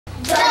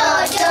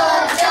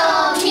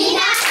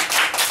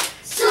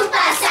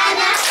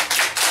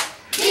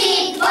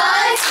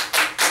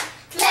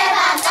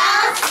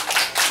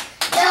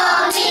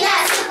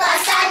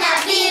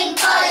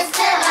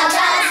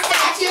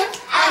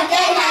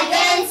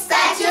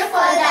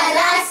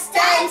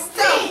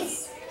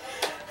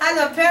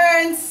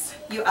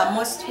are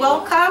most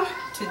welcome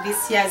to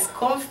this year's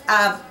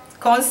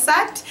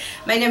concert.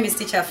 My name is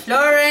Teacher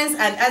Florence,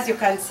 and as you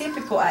can see,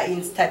 people are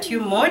in statue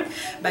mode,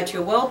 but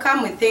you're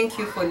welcome. We thank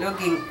you for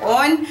logging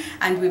on,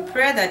 and we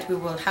pray that we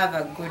will have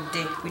a good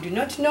day. We do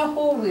not know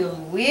who will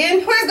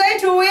win. Who is going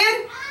to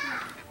win?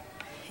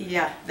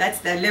 Yeah, that's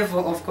the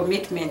level of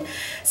commitment.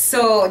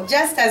 So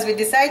just as we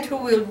decide who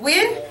will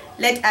win,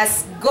 let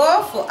us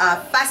go for our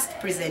first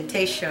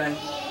presentation.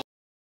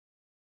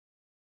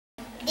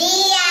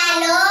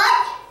 Dear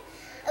Lord,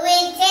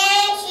 we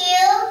thank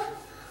you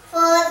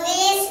for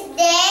this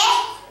day.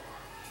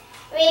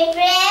 We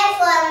pray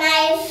for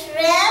my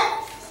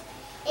friends.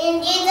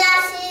 In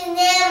Jesus'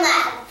 name I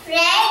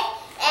pray.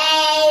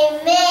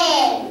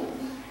 Amen.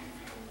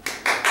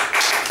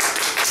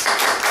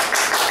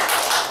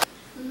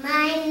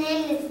 My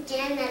name is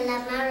Jenna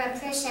Lamara,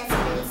 Precious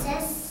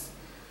Princess.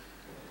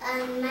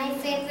 And my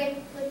favorite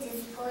food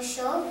is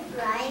posho,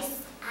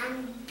 rice, and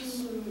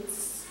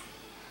beans.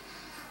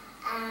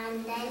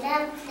 And I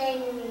love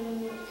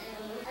playing.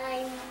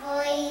 I'm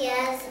 4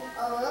 years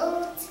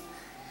old,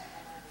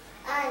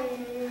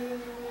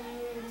 and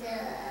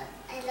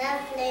I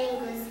love playing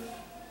with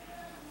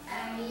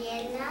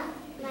Ariana.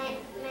 My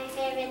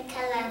favorite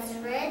color is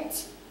red.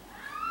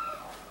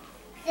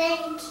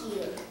 Thank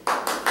you.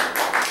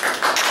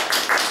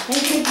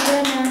 Thank you,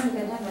 Diana. You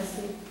can have a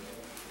seat.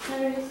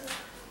 Caris,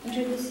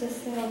 introduce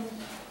yourself.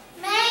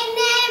 My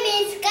name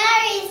is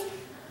Caris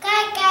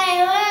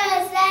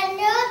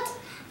Salute,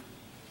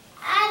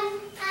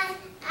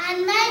 and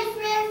my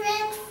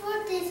favorite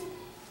food is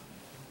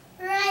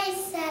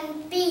rice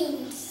and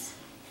beans.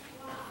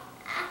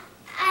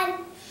 And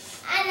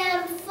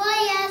I'm 4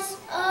 years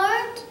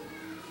old.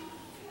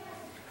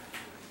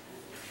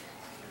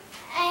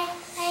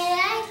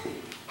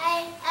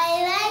 I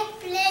like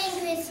playing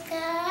with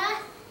Kara.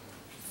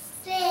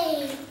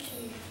 Thank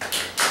you.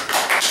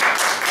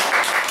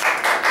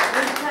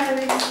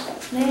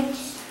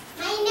 Next.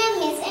 My name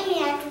is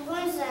Emilia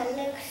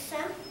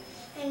Alexa,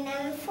 and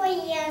I'm 4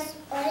 years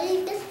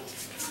old.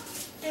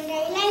 And I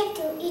like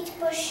to eat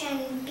portion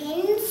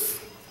beans.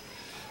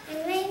 And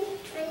my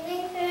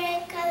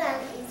favorite color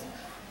is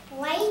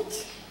white.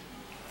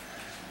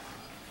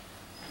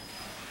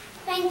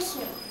 Thank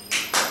you.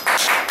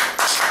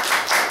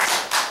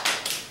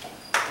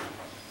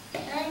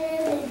 My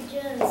name is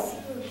John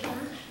Silva,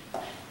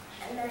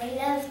 and I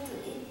love to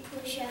eat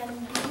portion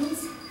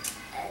beans.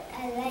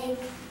 I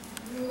like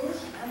blue.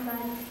 I'm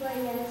 4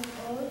 years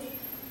old.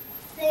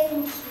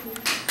 Thank you.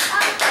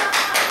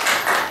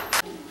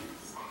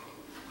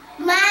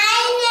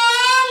 My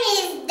name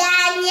is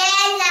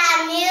Daniela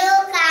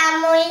Milka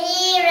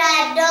Muhira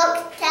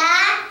Doctor,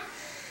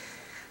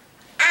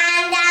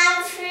 and I'm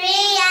 3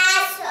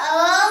 years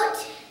old.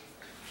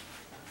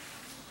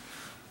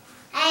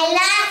 I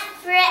love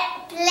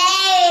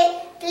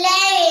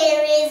playing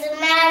with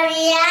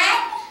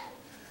Marianne,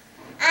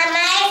 and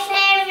my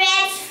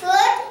favorite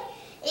food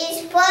is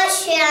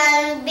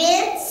portion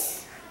beans,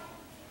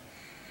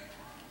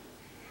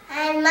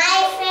 and my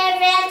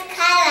favorite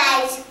color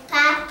is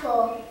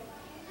purple.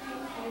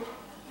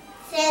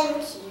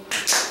 Thank you.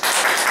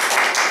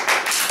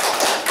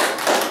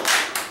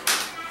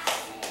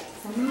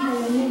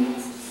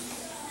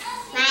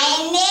 My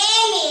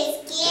name is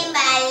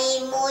Kimberly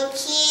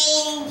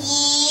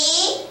Muchinji.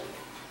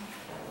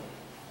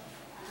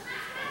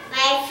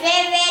 My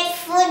favorite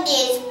food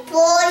is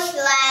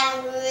portion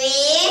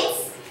greens.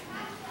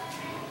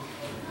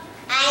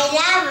 I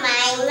love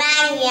my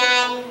mommy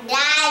and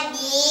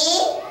daddy.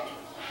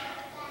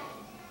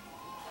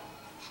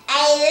 I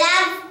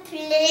love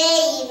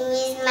playing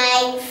with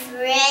my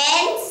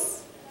friends.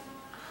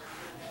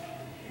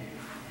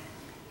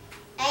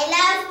 I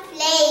love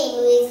playing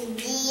with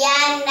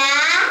Diana.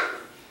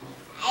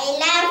 I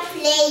love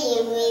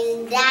playing with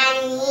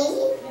Danny.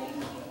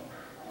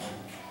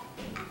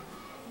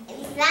 I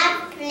love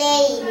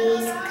playing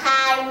with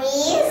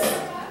Caris.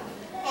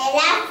 I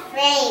love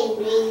playing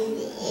with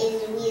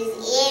Emily.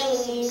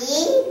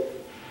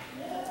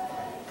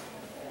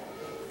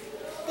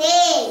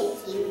 Thank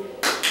you.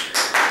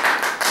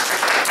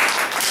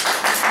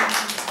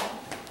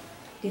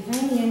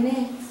 Divine, your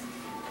next.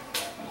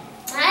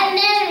 My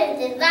name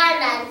is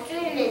Ivana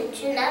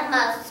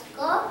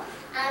Chulamasco,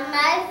 and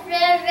my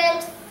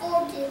favorite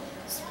food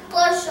is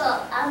posho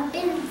and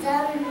beans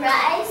and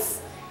rice.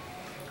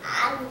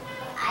 And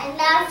I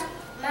love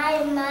my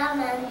mom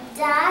and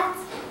dad.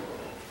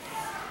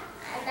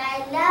 And I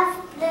love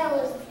playing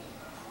with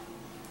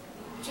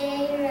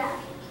Jaira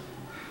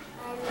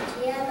and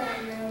Gianna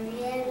and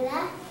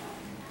Ariella.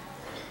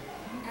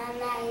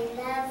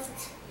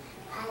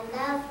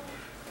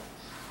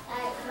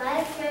 And my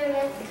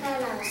favorite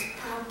color is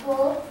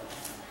purple.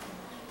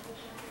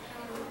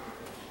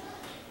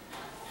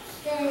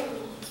 Thank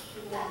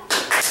you.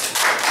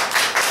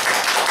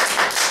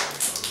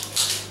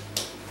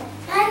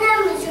 My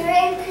name is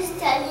Ray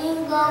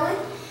Cristalingo.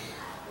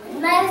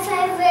 My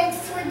favorite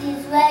food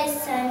is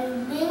rice and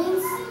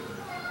beans.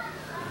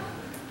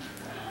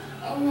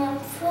 And I'm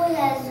 4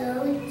 years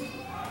old.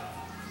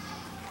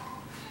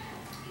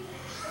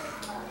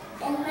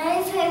 And my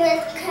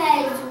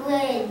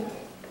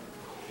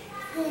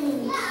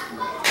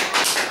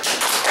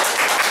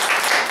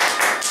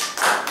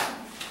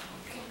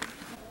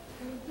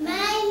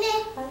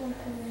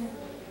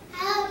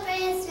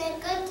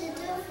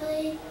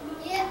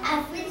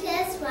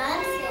Ephesians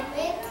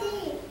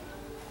 1:17.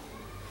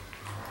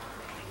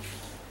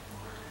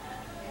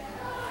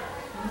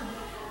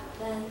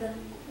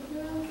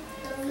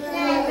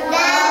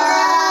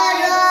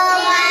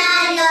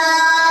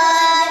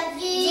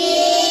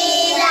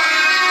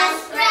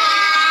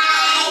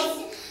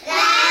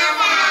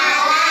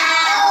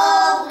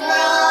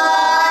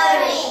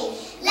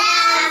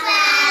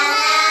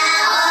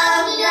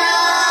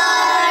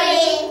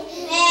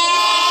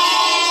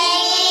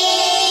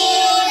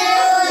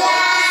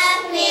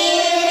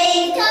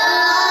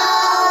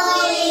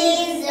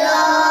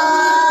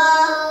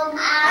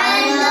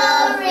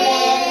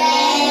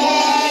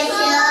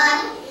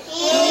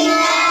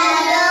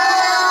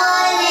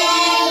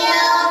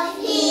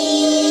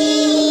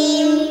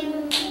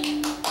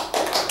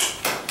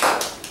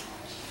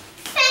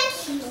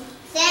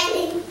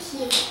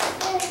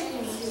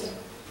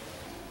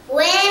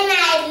 When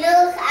I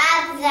look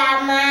at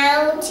the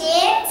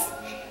mountains,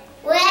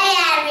 where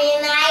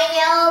my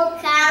help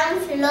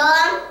comes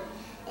from,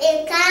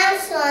 it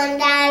comes from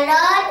the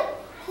Lord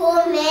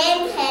who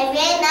made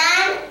heaven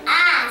and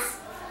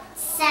earth.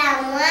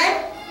 Psalm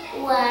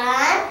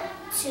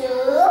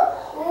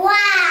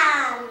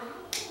 1:2:1.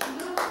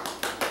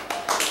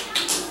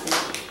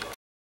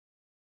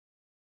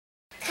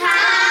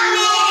 Come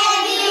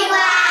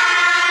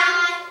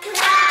everyone,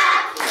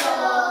 clap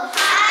your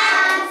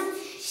hands,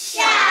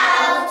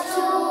 shout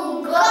to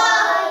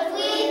God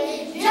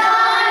with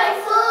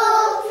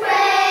joyful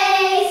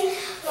praise,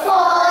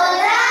 for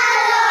the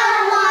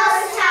Lord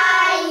Most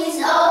High is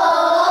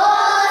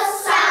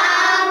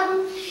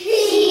awesome.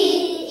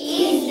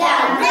 He is the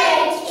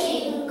great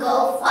King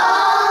of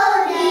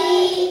all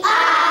the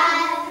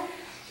earth.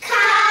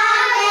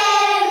 Come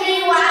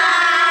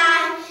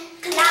everyone,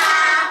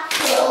 clap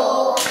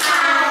your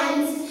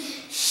hands,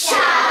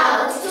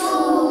 shout to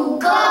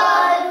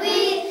God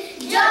with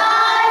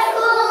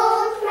joyful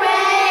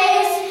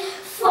praise,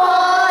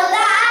 for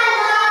the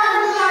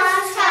Lord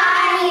Most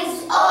High is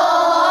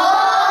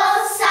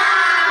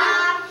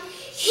awesome.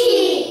 He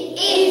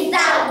is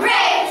the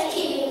great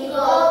King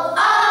of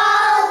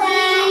all the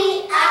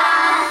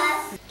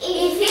earth.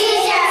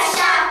 Ephesians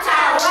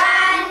chapter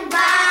 1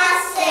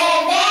 verse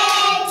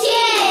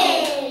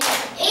 17.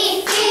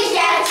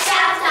 Ephesians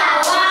chapter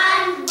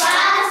 1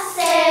 verse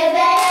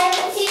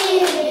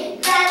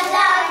 17. That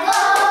the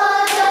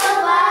God of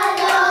our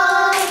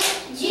Lord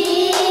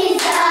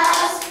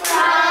Jesus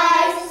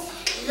Christ,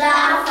 the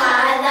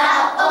Father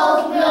of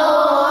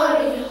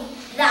glory,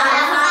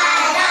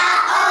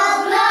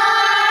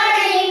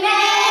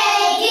 may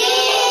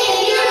give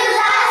you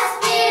the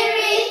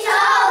spirit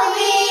of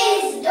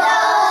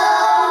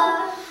wisdom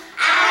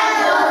and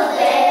of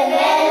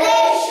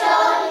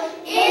revelation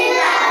in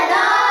the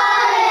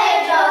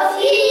knowledge of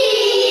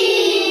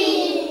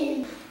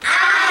Him. I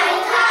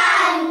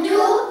can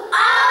do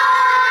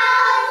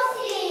all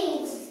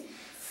things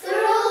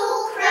through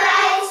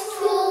Christ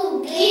who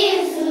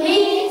gives me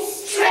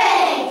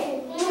strength.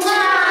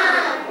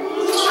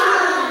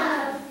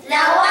 The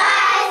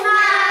wise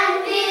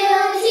man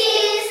built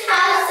his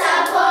house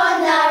upon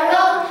the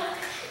rock.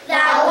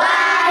 The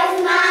wise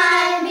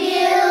man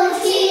built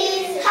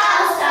his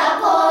house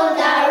upon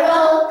the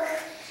rock.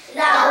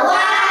 The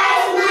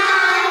wise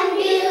man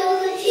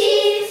built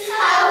his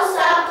house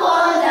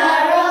upon the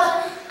rock,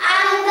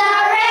 and the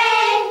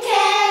rain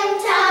came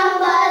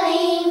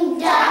tumbling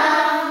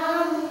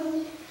down.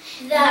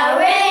 The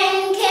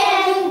rain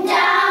came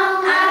down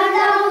and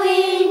the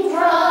wind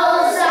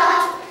rose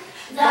up.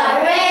 The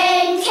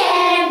rain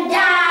came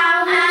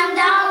down and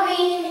the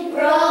wind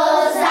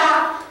rose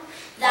up.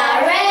 The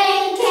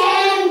rain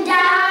came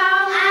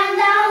down and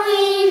the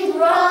wind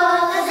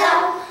rose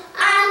up,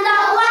 and the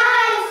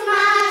wise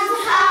man's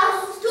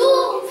house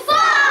stood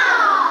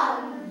firm.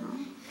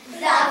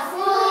 The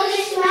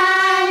foolish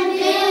man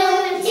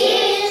built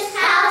his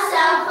house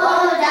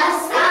upon the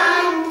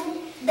sand.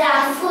 The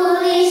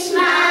foolish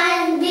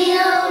man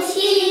built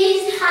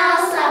his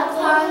house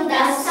upon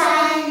the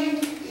sand.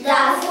 The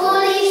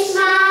foolish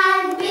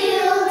man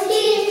built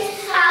his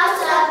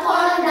house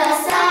upon the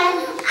sand,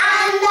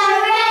 and the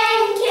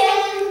rain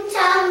came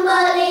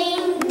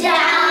tumbling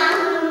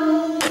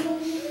down.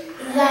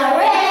 The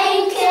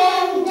rain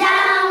came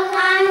down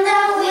and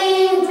the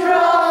wind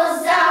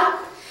rose up.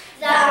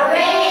 The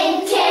rain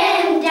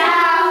came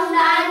down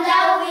and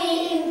the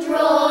wind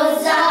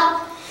rose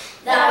up.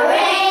 The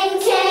rain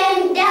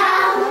came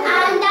down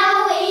and the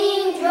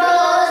wind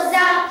rose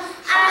up,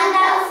 and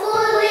the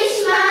foolish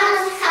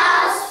man's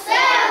house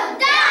fell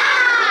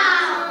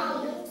down.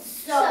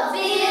 So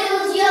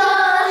build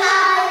your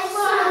life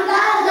on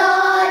the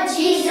Lord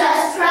Jesus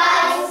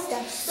Christ.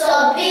 So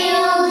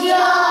build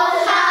your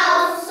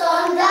house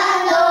on the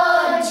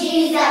Lord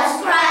Jesus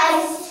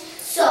Christ.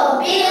 So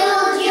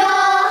build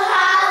your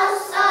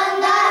house on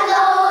the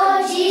Lord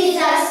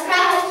Jesus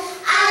Christ,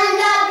 and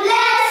the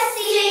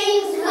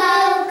blessings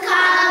will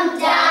come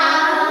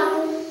down.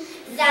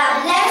 The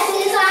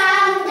blessings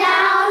come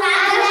down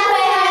and the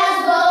prayers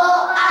go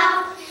up.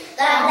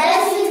 The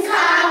blessings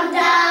come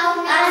down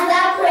as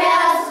the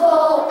prayers go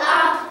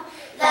up.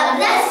 The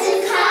blessings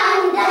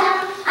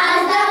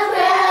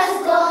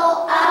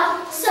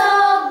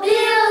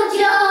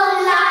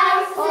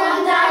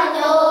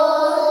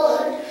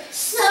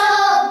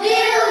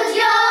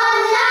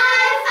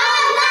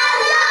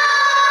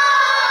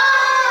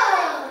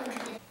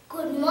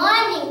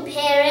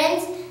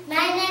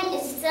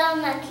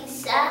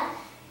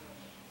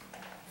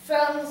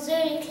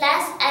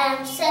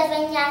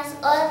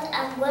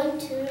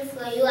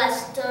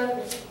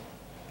story.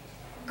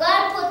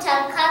 God put a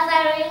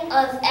covering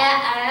of air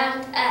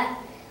around earth.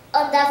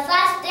 On the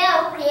first day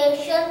of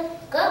creation,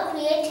 God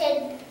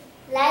created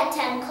light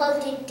and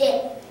called it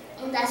day.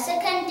 On the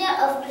second day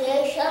of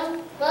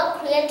creation, God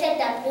created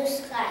the blue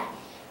sky.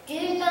 Do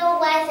you know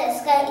why the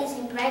sky is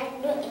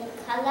bright blue in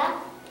color?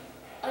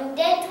 On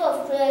day 2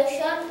 of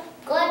creation,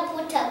 God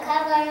put a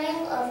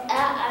covering of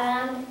air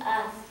around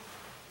earth.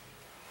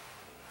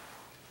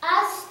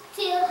 Earth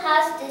still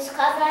has this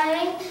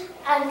covering,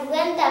 and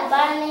when the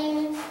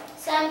burning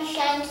sun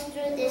shines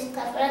through this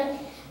covering,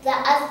 the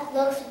earth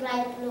looks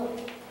bright blue.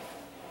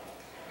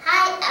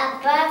 High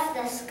above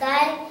the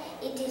sky,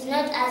 it is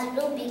not as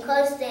blue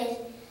because there is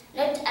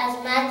not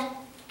as much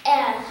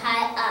air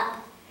high up.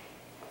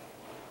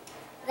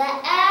 The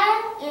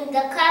air in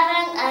the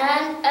covering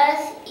around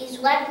Earth is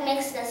what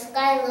makes the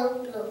sky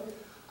look blue.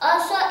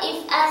 Also,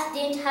 if Earth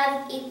didn't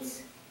have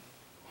its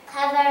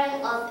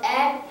covering of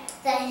air,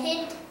 the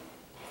heat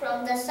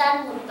from the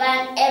sun would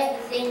burn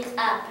everything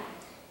up.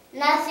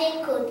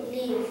 Nothing could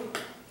live.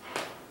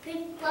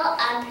 People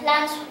and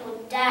plants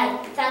would die.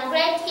 The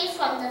great heat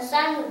from the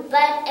sun would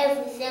burn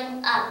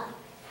everything up.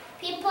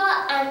 People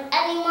and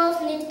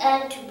animals need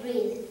air to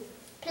breathe.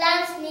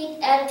 Plants need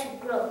air to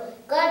grow.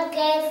 God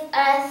gave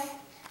Earth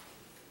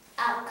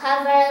a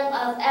covering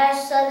of air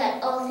so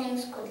that all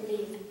things could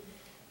live.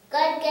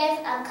 God gave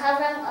a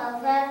covering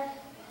of air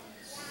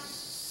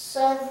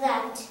so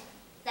that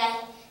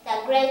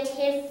the great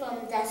heat from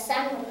the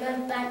sun would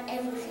not burn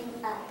everything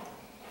up.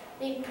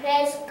 We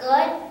praise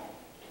God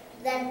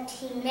that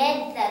He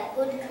made the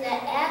good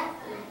clear air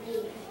we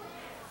breathe.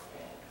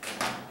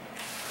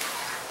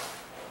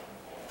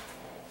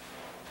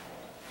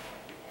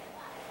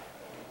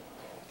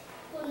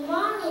 Good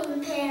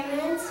morning,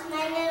 parents.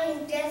 My name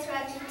is Desra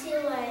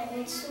Chitiwa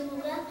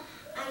Nisuga,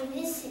 and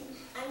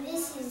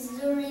this is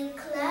Zuri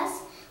class.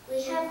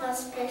 We have a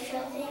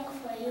special thing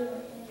for you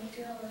in the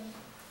drawing.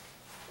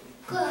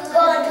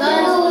 God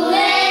who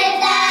made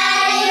the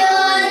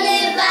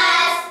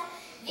universe,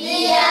 the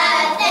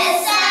earth, the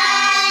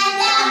sun,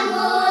 the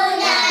moon,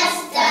 and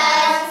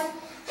stars,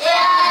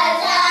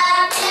 has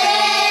a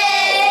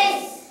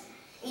place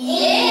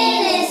in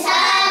His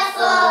heart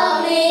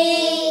for me.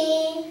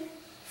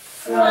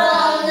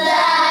 From the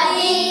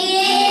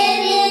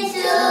beginning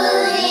to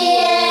the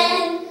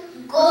end,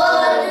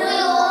 God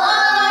will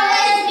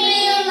always be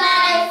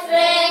my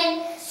friend,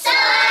 so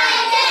I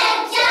can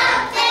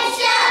jump and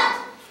shout,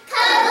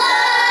 'Cause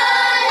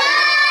God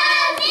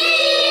loves me.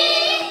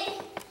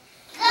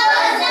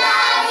 'Cause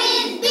love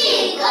is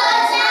big,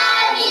 'cause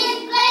love is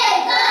great,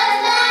 'cause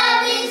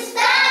love is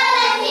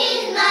started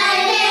in my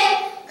name.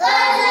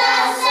 'Cause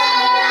love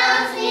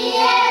surrounds me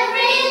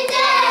every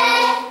day.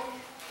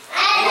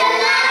 And I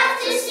love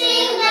to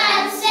sing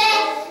and say,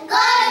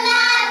 God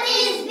love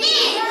is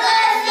big,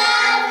 God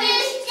love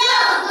is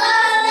strong,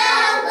 God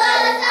love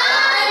goes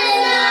on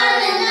and on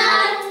and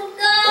on.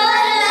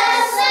 God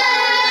love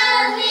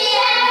surrounds me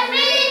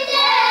every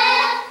day.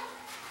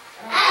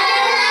 And I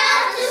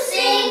love to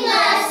sing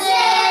and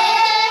say,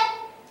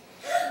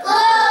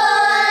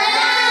 God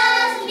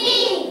loves me.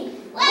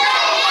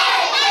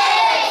 Wait,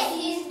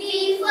 it's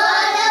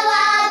before the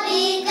world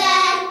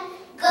began.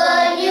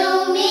 God knew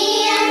me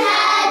and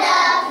had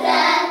a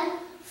plan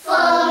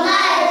for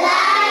my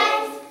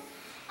life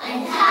and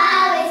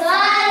how it's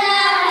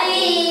gonna be.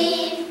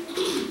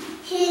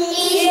 He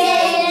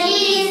sent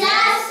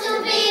Jesus to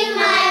be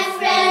my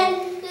friend,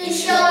 to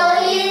show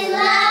His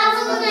love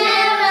will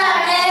never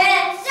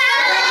end. So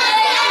I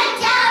can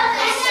jump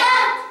and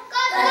shout,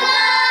 'Cause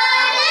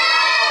God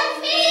loves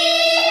me.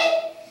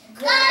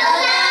 God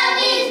love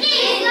is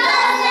big,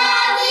 God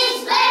love is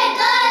great,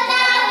 God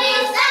love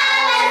is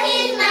started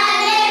in my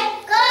name.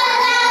 God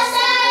love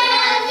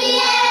surrounds me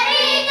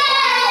every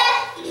day.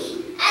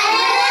 And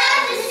I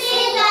love to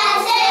sing and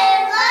say,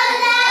 God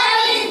love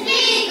is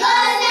big,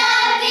 God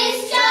love is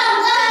strong,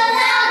 God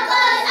love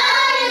goes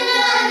on and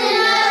on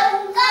and on.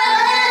 God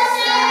love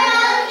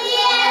surrounds me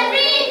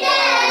every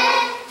day.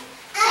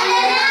 And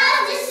I love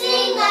to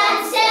sing and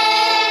say,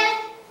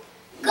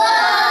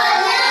 God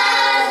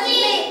loves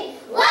me.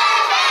 God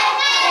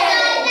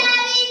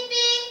love is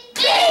big,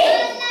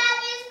 God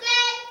love is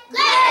great,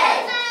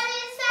 God love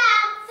is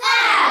fab,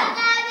 God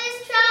love is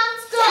strong,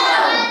 God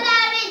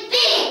love is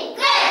big,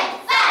 great,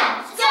 fab,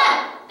 strong,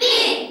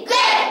 big,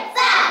 great,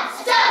 fab,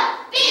 strong,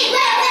 big,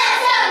 great, fab,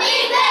 strong,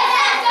 big, great,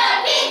 fab, strong,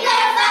 big,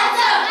 great, fab,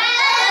 strong. God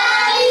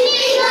love is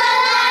big, God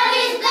love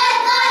is great,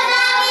 God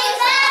love is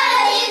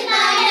fab, is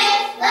my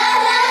name. God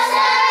love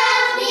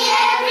surrounds me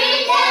every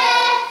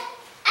day.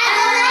 And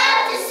I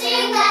love to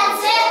sing and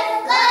say,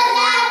 God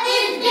love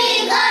is big,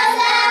 God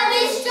love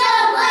is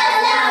strong, God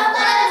love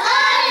goes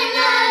on and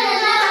on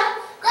and on.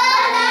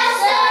 God love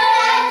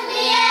surrounds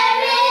me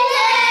every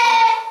day.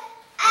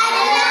 And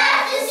I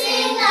love to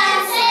sing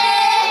and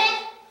say,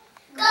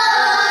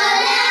 God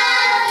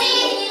loves me.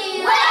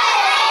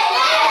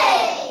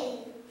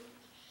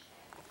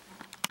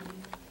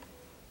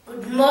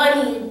 Good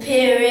morning,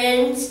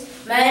 parents.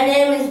 My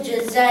name is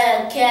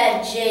Josiah K.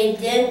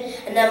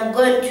 Jaden, and I'm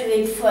going to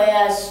read for you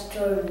a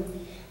story.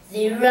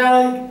 The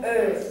round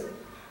earth.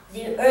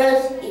 The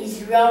earth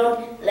is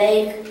round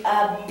like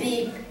a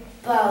big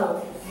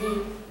ball.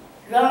 The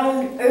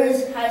round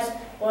earth has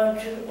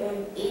water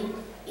on it.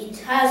 It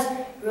has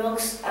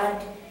rocks and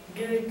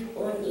dirt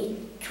on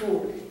it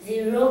too.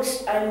 The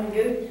rocks and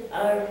dirt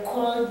are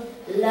called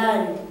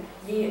land.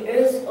 The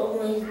earth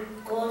always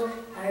goes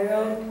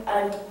around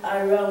and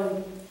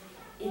around.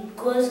 It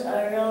goes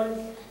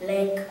around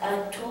like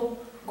a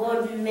top.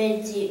 God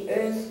made the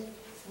earth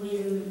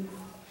with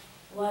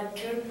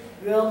water,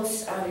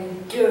 rocks,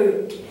 and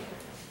dirt.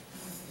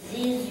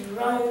 This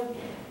round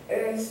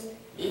earth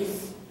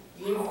is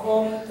the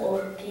home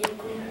of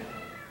people.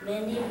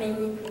 Many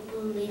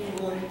people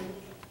live on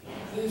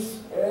this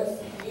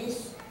earth.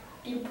 These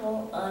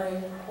people are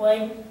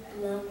white,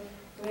 black,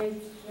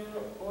 red,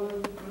 or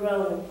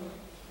brown.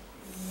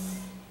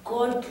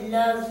 God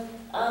loves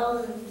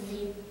all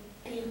the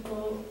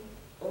people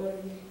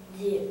on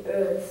the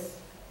earth.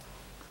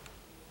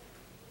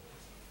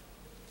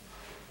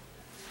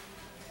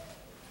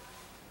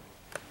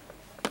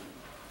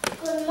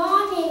 Good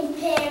morning,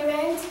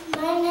 parents.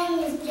 My name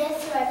is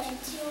Jethra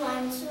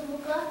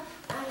Chitiwansubuka,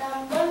 and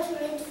I'm going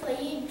to read for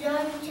you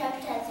John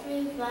chapter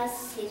 3, verse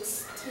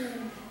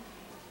 16.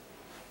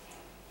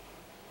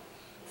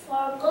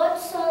 For God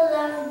so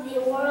loved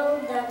the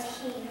world that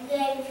he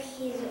gave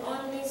his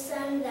only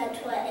Son, that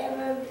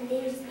whoever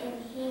believes in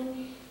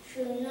him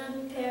should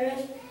not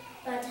perish,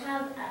 but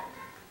have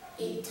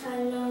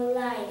eternal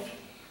life.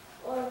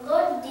 For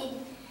God did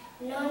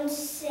not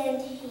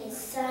send his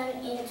Son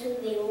into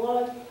the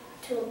world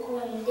to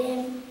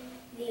condemn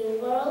the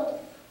world,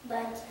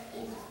 but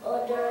it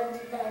ordered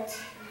that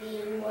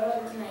the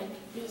world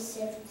might be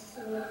saved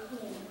through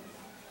him.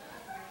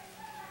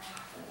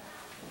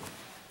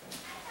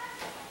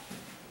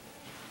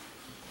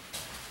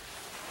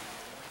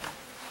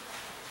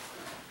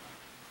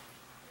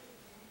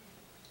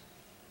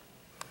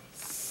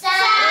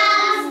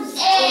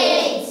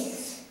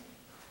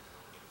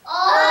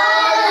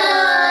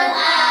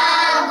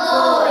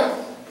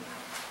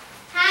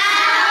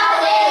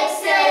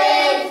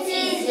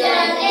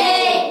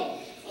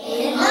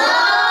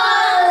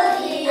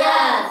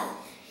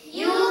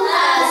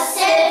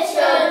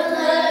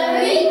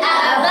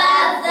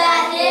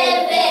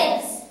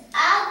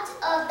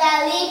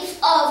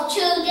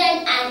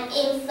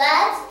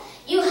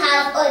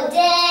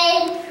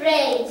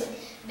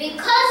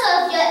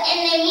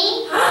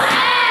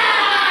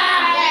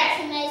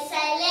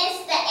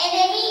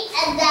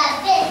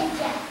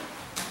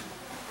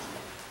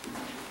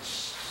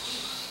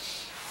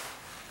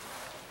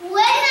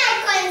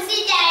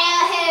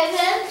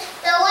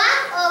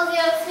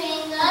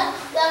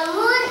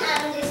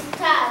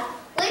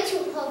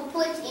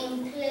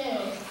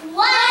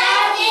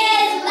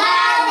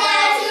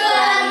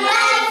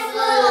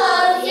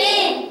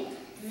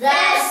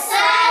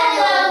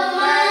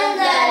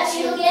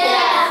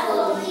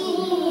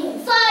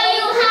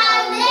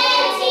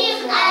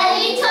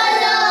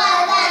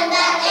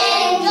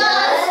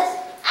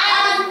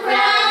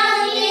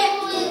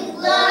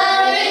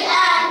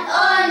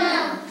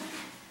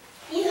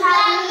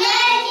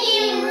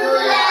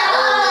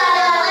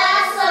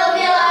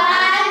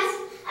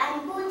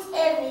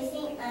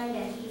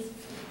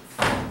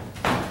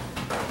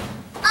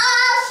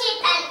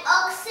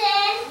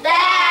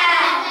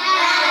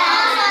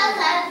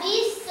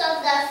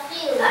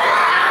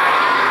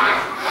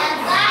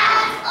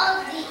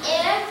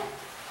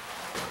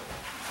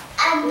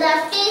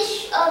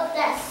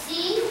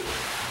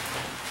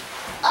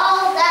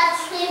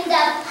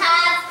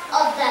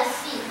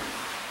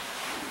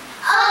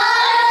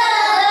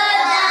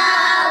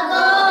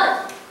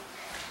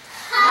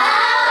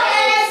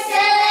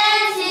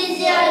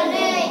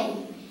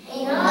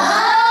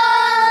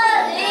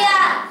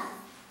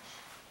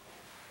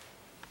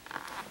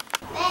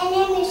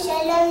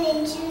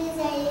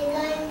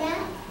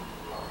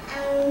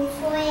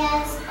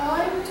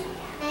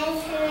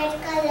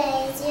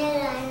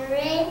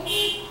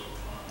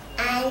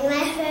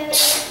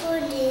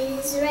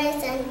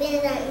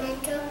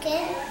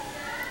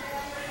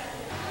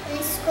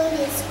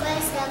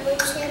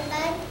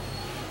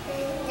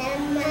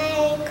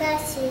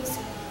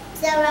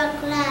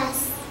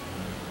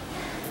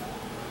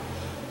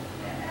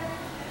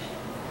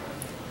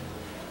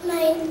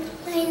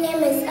 My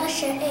name is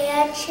Asha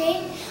Ayachi,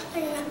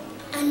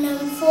 and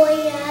I'm 4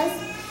 years,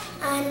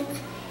 and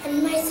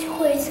my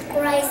school is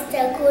Christ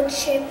the Good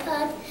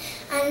Shepherd,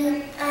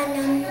 and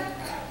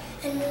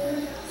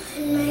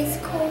my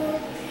school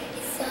is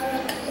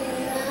Sarah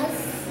class,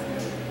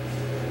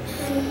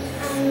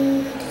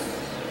 and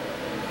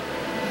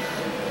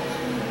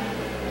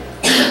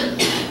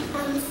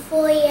I'm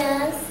 4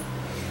 years,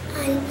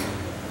 and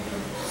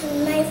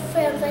my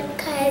favorite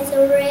color is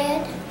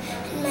red.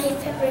 My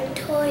favorite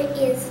toy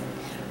is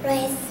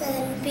rice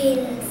and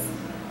beans.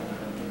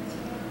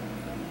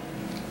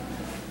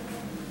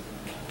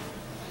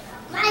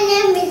 My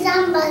name is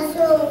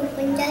Ambazo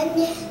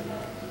Punjani,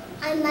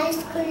 and my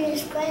school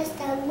is Christ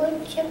the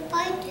Good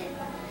Shepherd,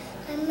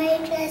 and my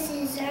class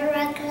is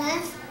Zara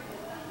class,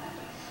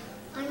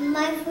 And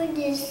my food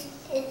is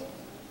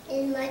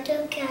my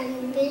turkey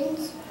and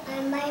beans,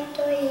 and my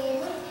toy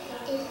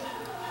is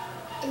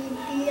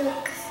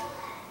blocks.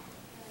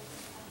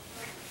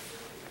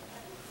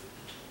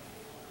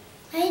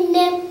 My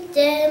name is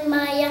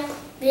Jeremiah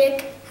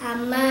Big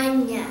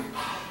Hamanya.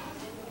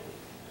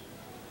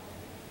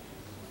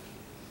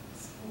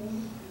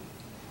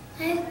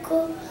 I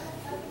could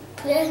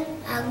play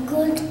a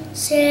good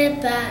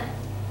shepherd.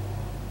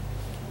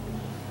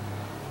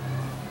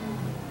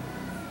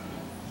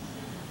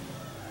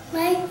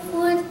 My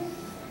food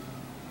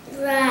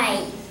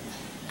dry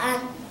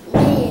and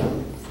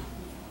lean.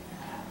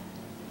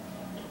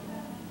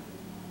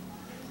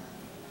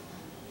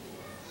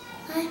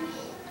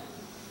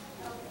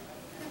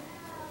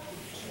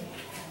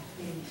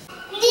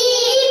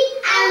 Deep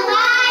and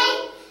wide,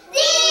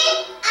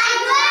 there's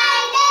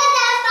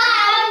a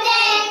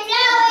fountain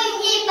flowing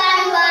deep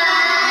and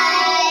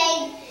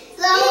wide.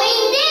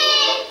 Flowing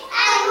deep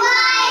and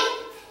wide,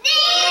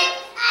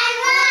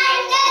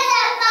 there's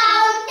a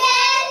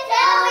fountain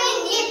flowing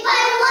deep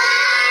and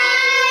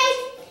wide.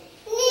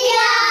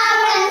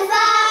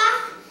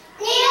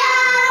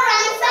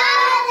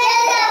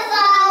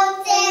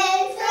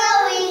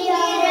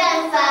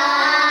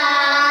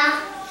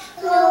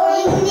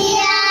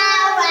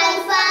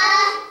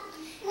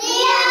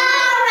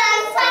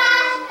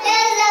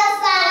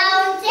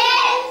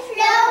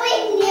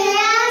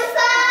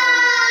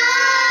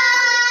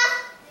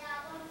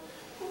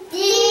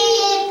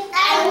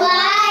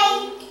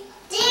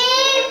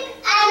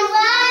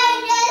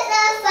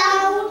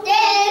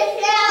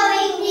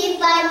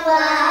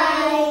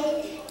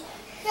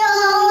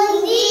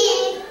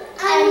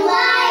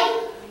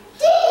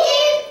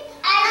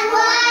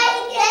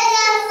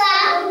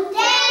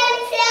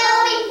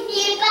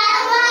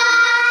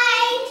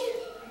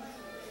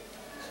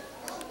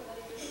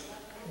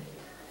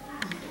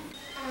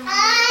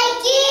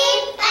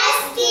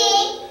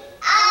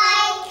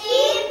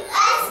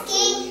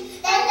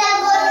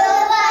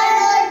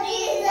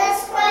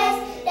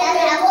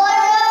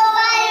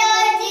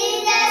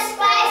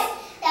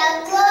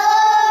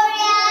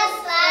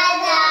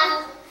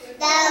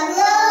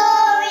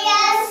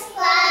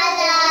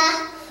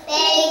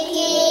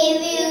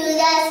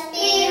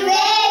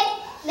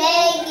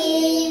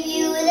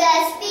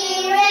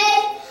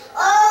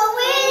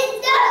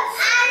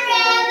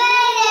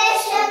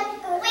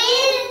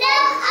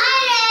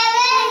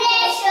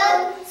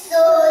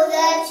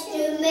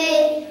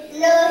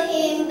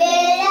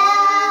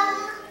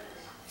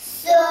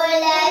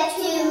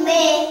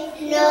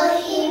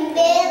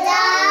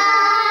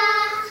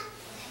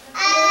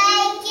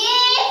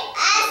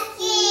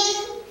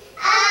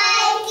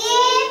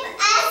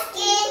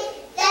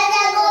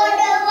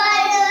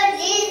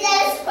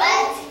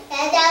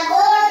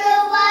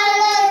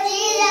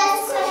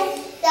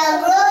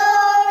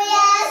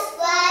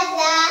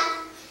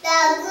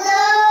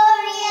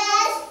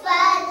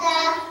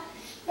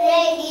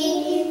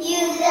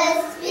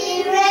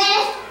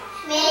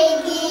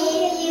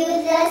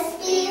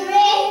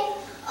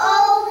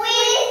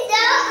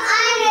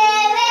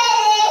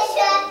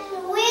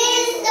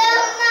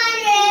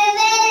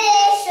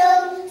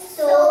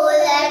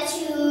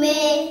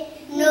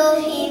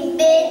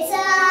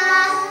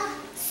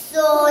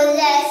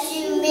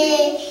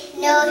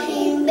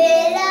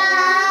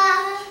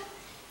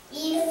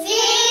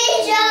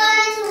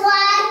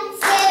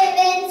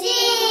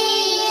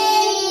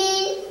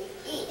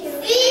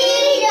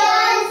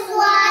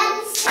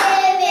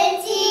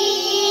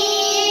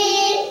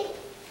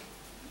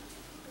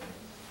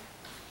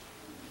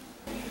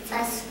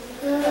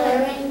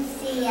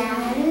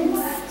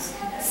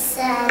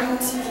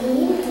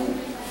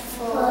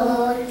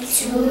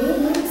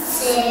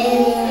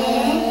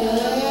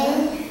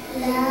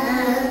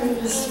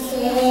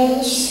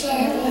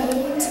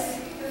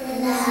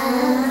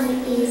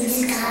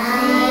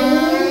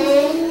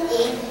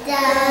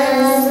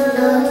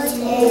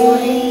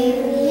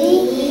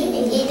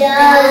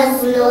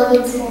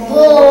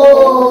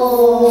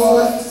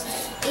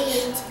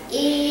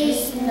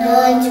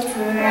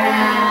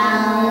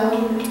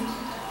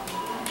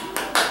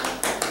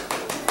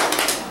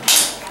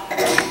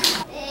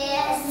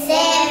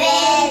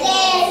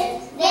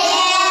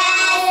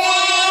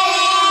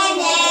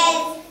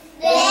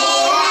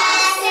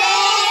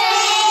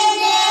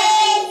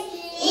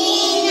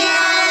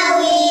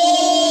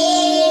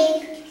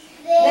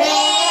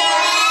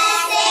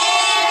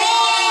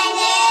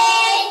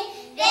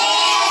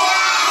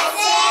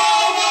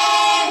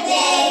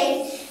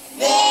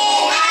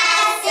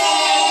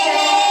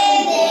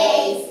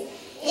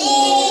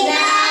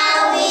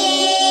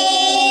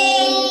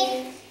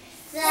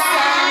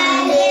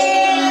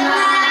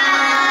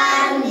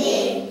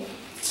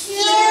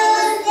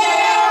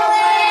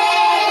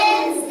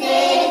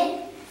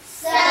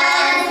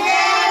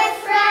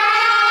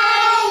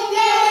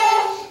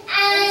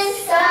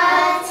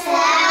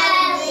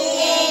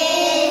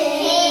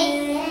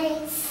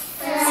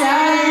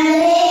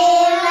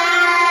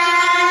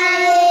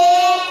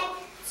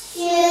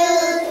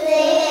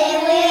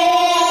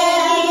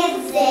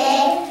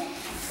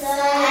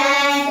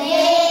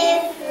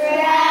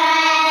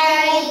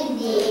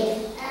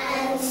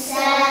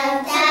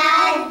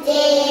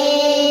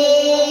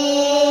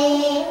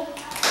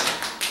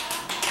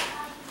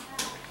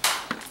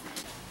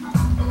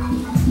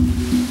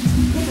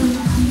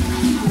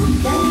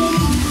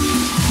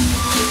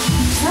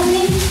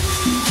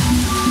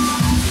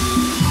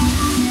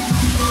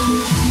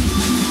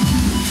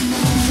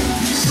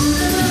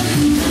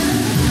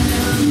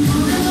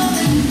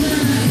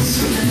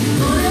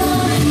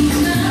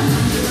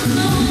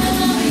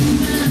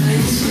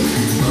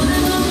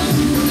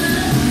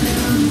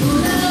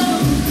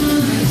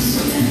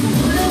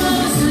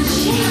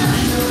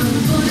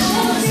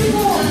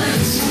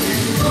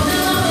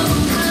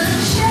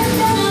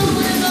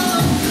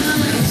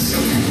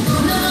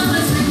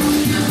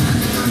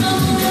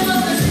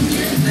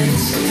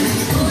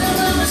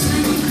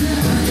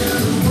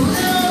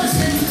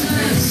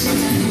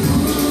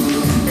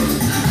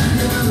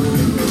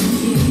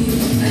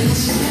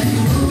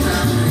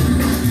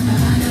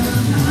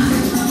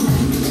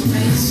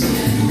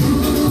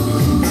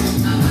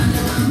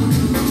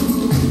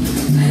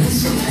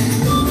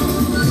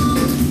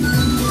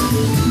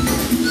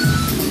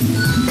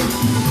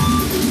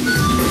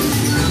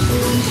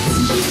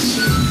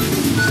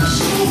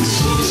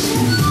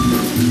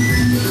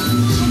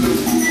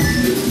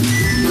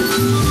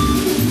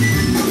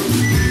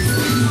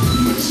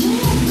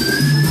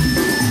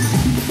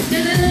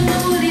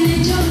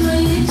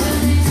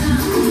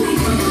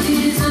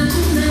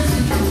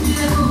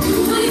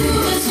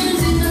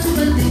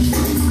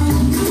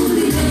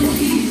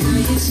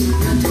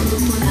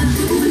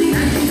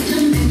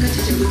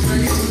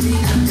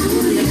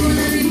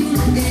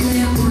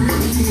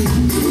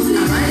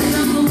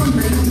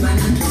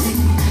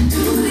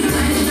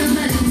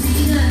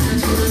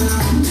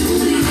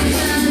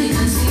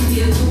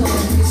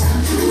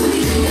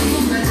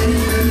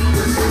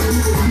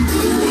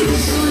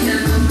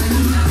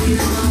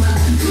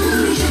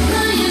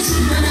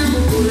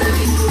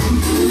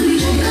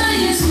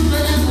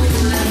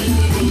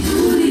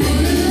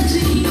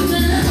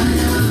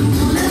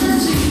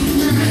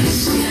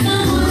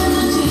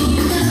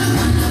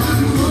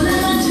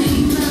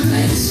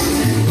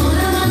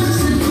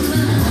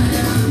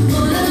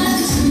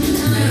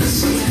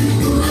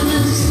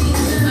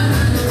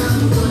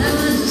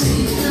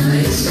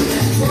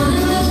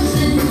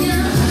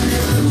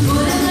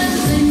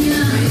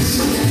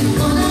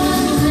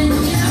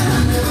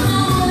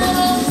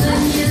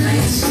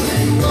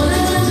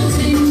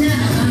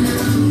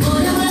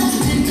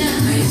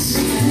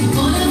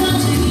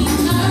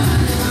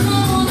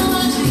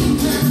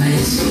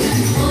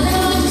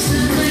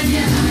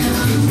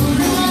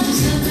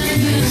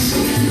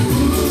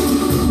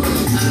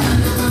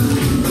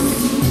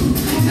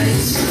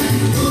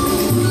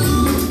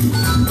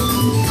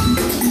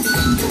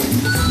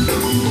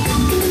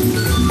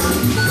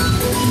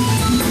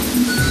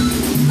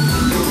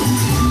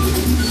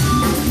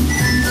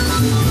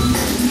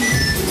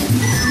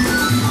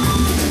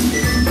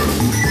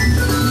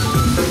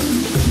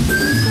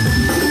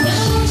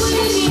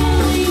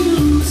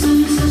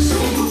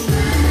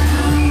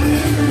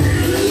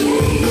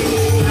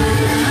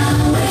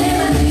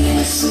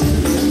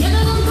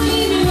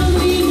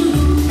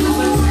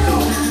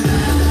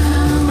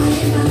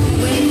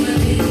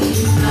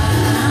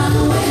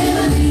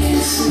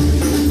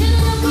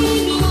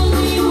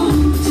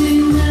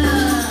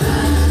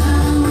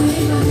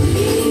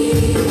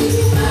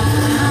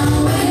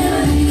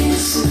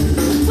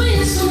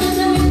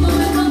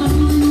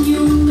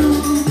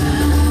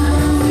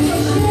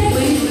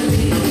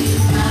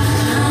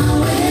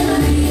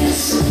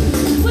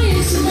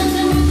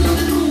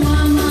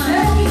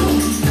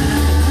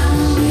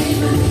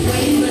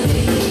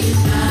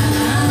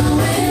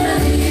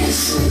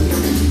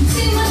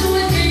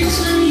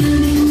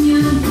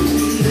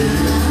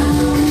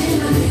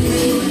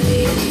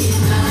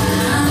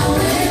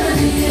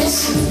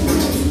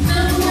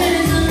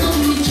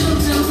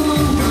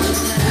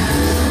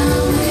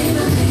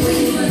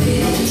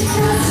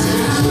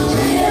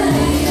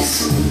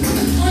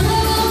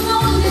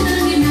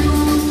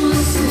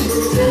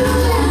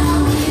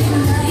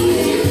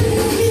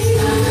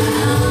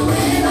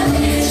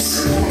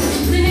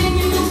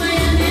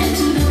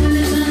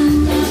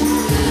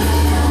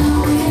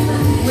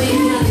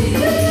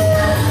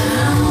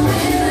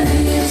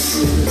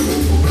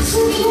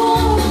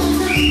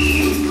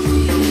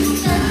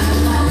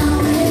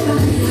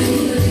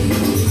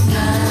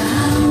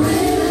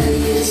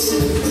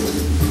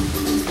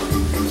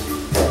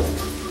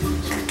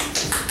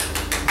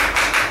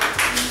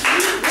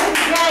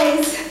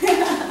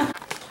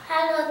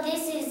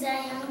 this is a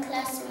young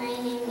class. My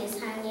name is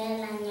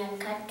Haniela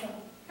Nyakato.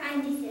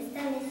 And this is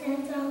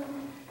Tanisato.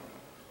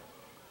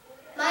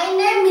 My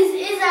name is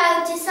Isa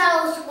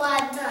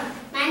Utisauswata.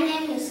 My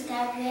name is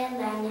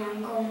Gabriela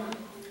Nyangoma.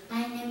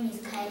 My name is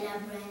Kyla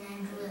Brennan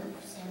Drew.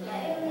 My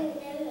name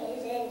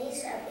is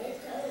Elizabeth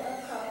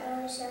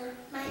Olakarosa.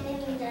 My name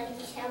is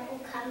Alishabu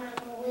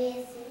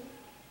Kamabuwezi.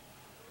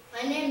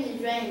 My name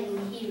is Ryan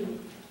Muhiru.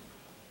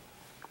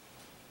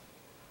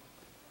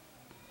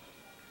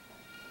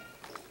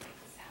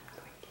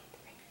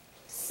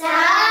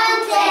 Psalm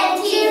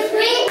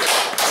 23.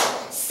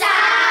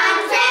 Psalm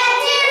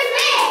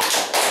 23.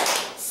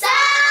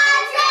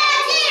 Psalm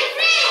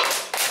 23.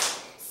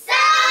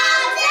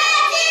 Psalm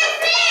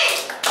 23.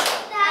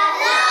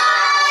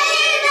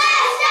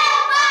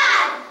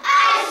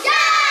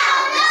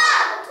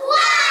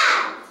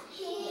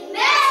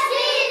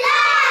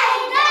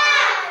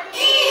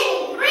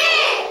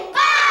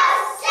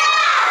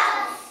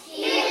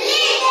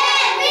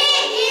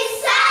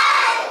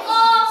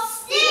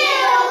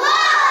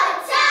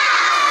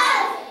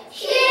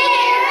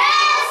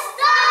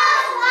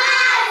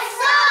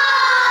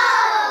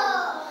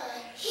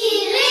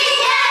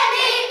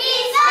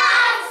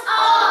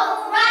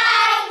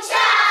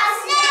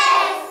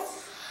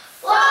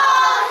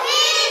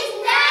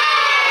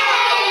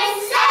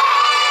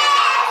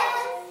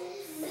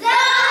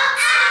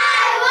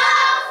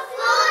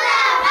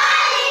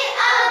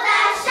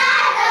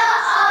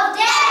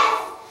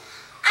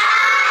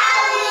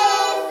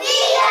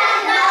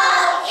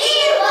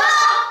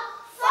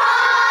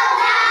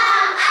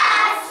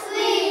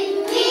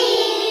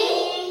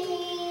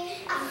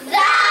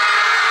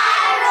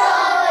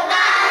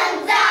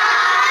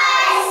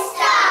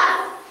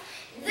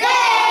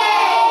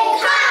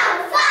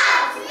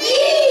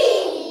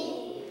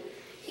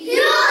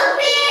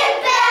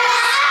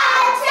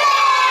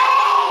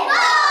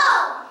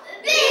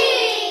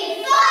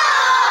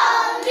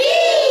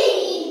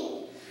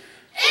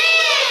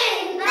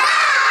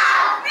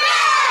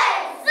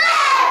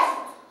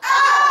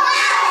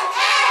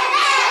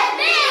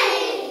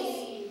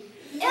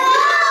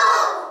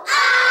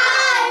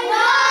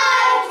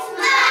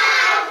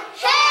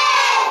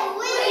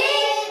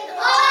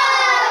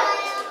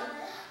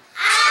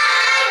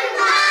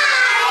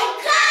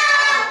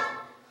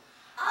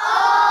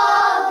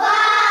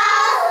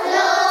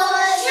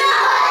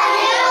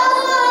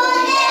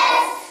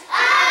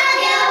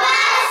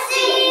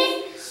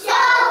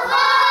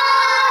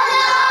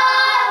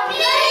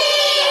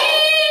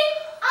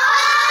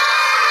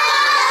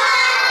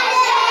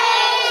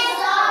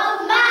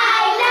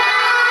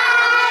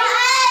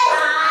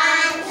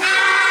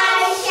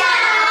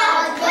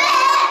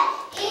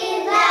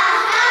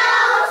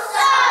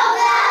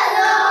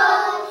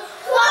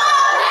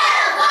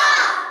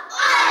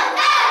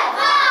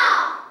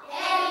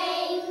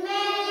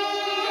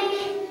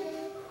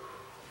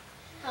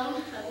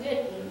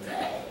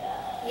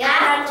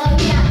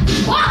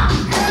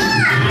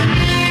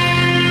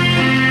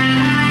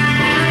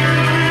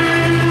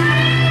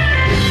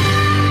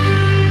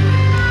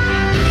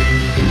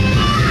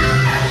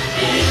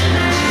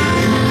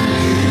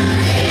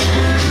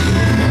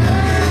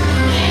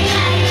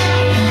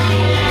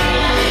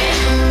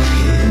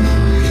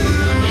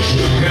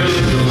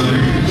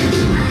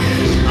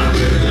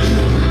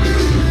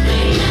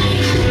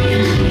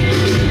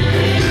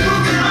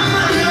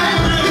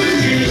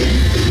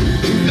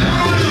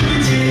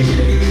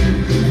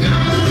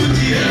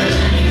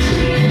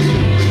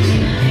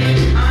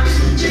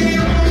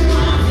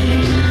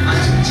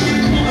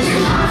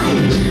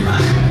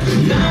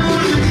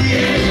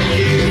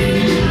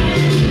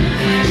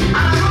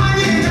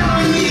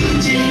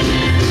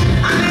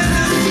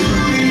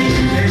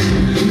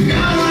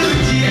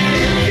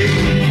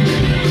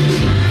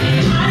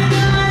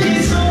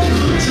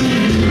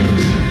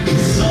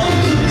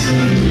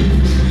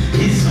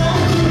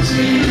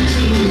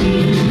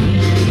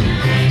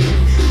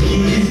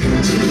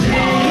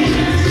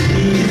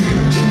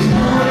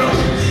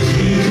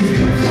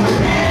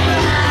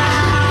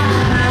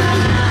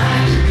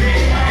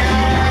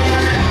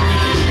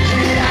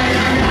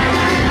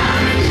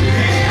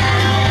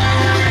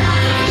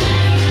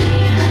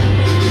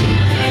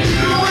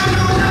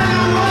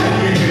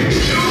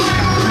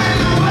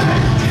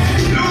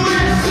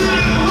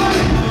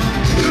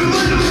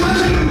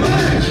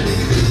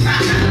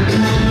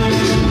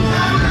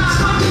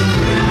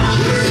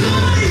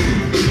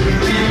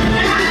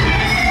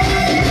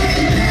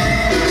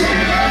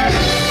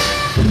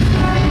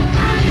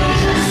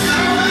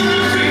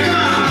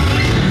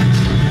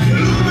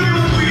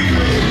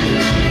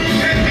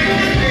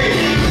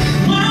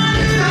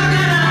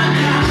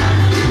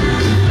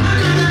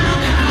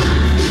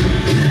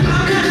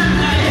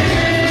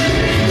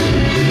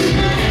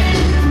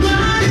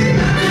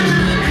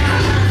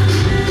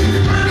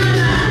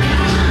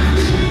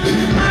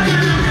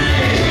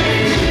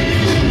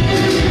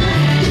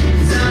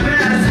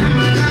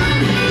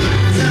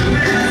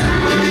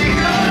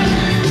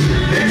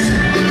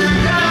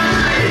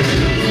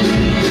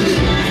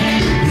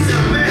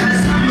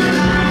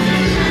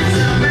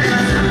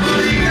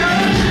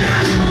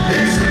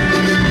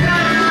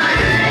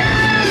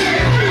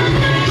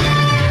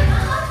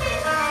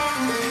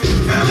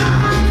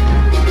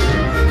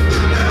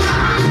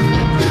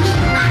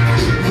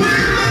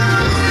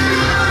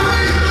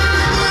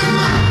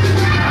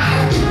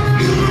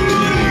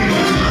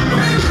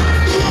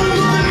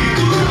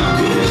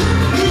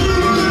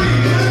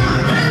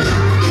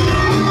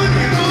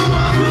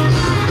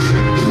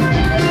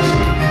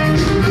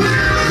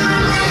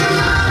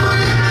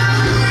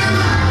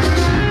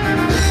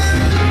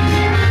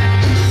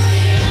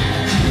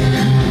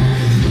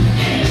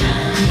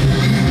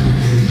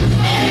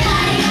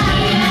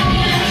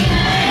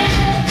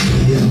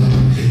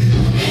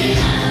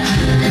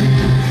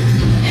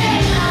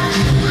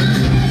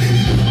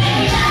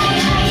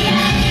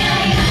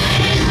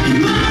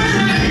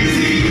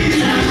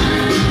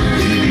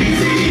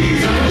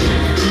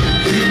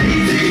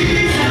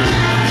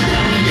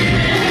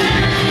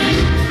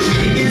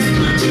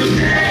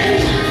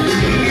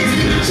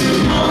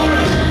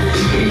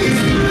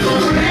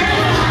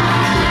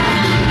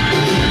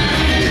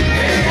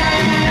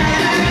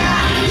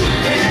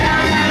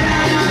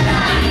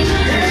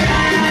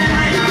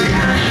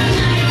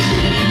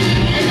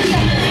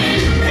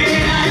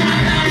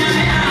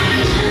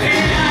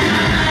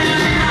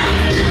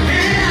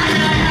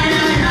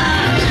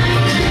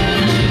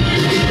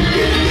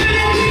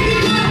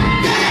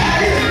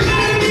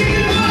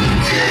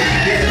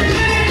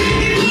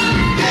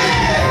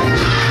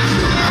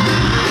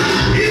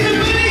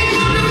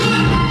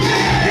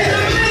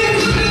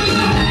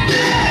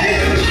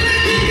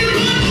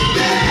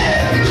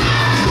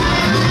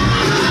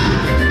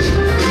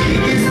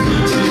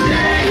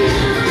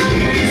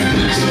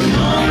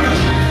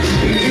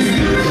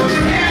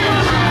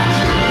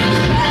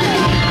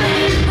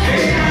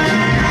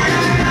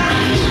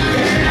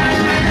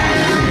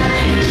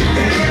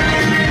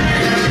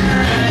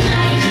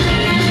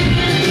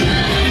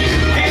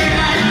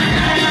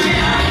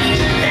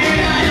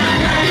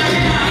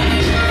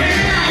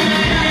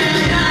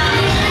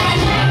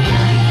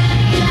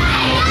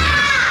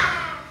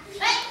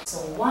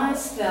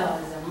 once there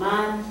was a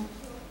man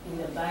in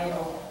the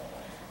Bible.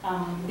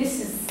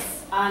 This is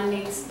our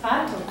next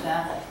part of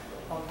the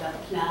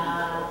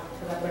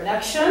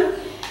production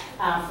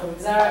for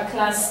Zara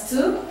Class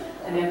 2,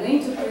 and I'm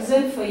going to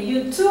present for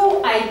you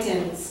 2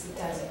 items. It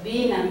has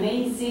been an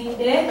amazing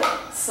day,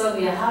 so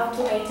we have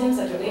 2 items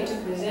that we're going to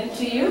present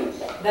to you.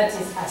 That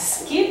is a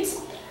skit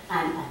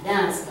and a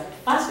dance. But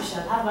first we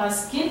shall have our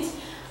skit.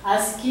 Our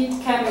skit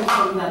coming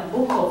from the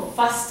book of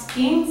 1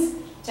 Kings,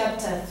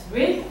 chapter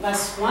 3,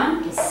 verse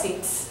 1 to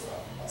 6.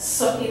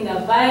 So in the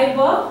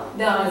Bible,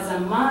 there was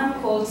a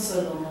man called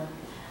Solomon,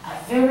 a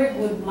very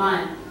good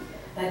man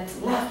that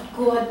loved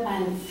God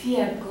and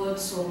feared God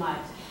so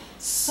much.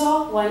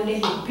 So one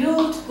day he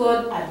built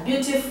God a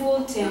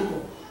beautiful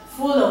temple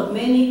full of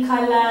many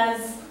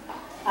colors.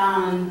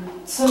 And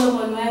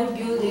Solomon, while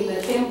building the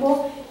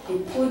temple, he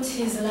put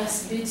his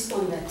last bits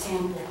on the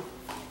temple.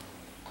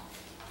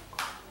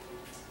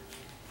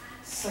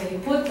 So he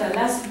put the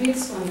last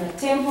bits on the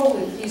temple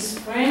with his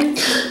friends.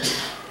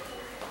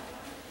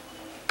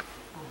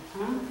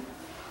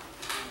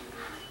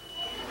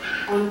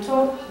 On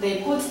top,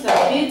 they put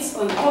the beads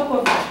on top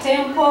of the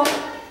temple.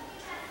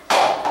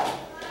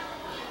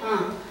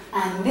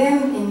 And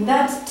then in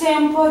that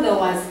temple, there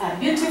was a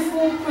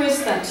beautiful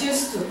priest that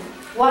used to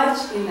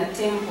watch in the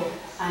temple.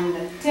 And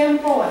the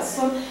temple was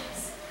sit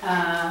in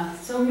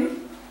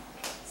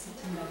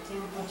the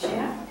temple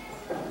chair.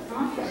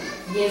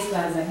 Yes,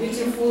 there was a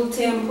beautiful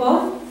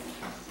temple,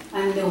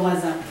 and there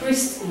was a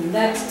priest in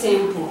that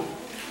temple.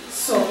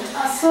 So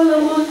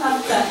Solomon,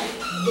 after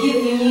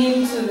giving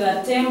in to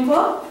the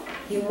temple,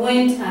 he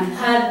went and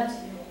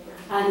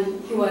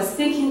he was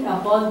thinking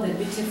about the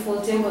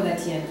beautiful temple that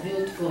he had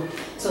built for.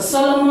 So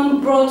Solomon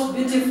brought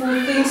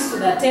beautiful things to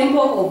the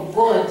temple of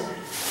God.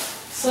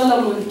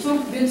 Solomon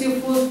took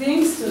beautiful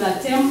things to the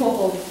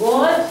temple of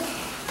God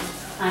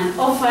and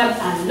offered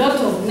a lot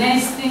of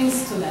nice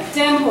things to the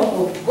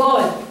temple of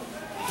God.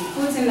 He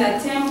put in the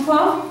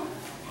temple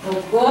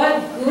of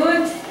God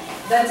good.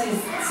 That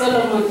is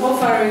Solomon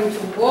offering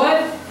to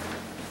God.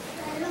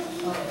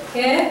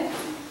 Okay.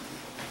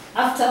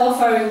 After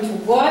offering to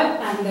God,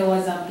 and there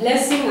was a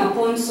blessing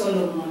upon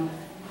Solomon.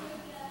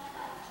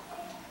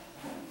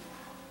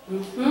 A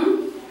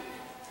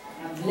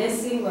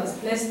blessing was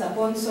placed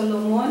upon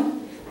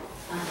Solomon.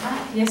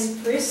 Yes,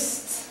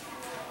 priest.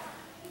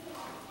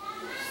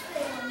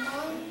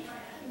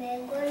 May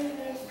God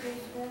bless you,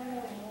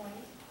 Solomon.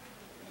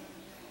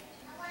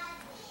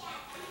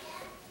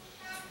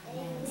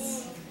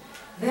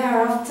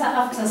 Thereafter,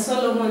 after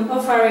Solomon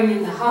offering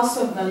in the house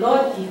of the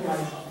Lord, he was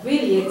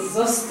really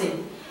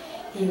exhausted.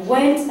 He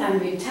went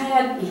and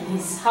retired in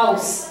his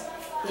house,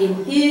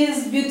 in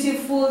his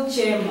beautiful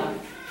chamber.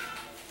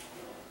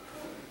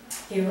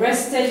 He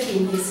rested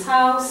in his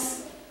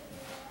house.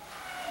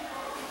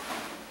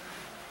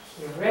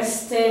 He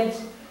rested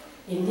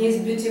in his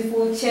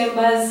beautiful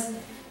chambers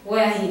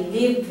where he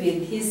lived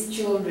with his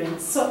children.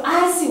 So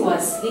as he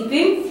was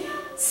sleeping,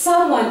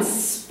 someone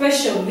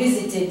special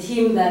visited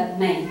him that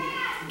night.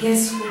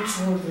 Guess who,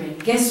 children?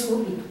 Guess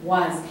who it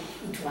was?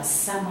 It was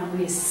someone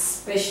who is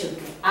special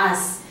to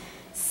us.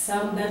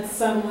 That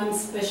someone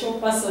special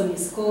person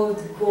is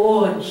called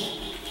God.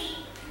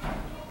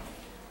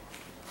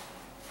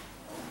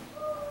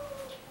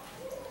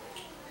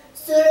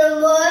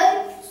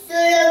 Solomon.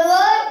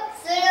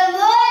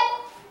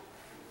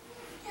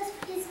 Yes,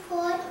 please,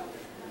 God.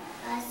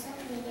 Awesome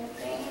video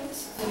friends.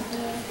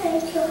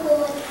 Thank you,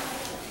 God.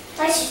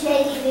 What should I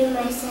give you,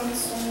 my son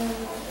Solomon?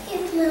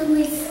 Give me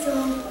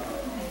wisdom.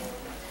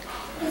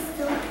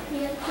 Wisdom to be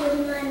a good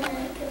man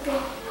and to be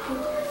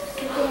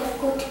a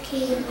good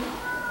king.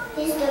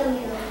 Wisdom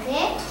you will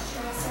get,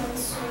 my son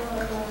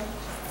Solomon.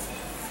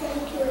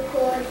 Thank you,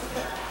 God.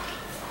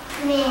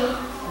 Amen.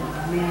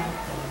 Amen.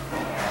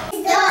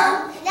 Wisdom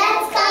that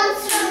comes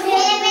from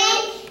heaven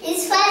is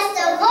first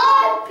of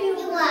all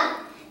pure,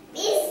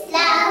 peace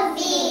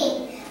loving,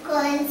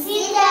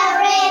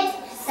 considerate,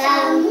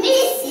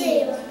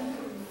 submissive,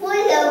 full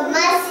of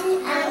mercy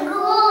and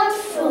good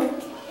fruit,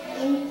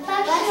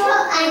 impartial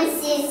and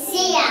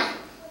sincere.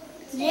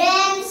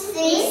 James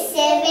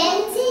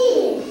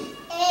 3:17.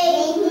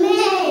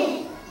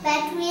 Amen.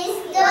 But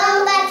wisdom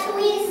that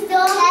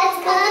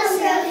comes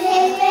from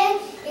heaven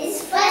is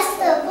first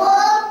of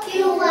all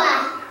pure,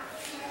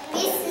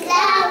 peace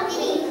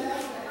loving,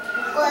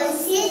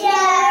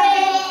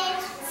 considerate,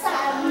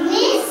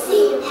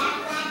 submissive,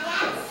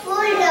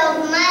 full of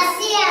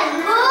mercy and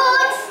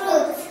good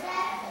fruit,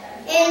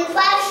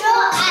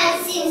 impartial and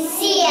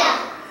sincere.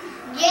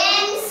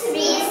 James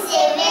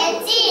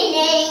 3:17.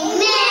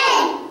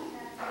 Amen.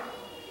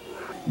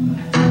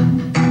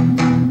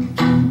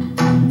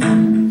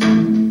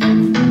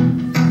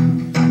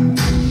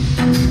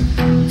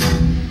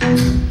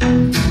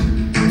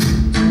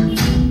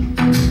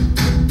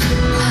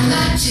 I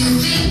like to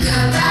think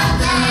about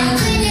the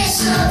goodness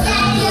of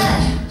God.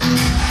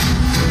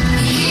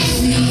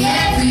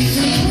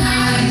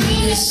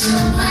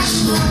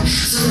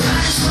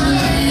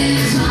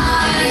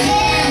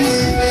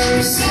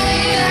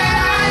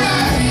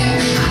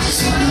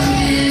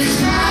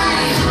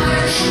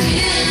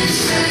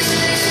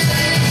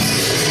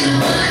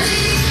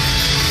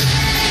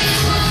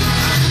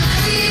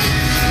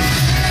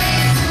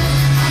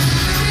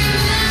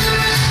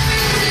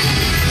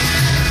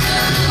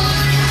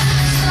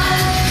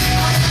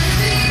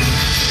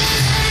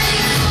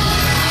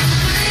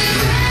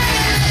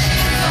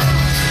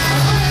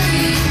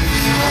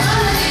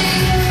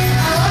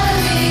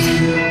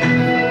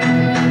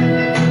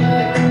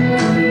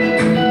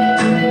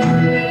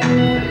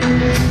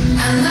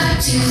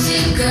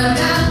 Think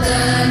about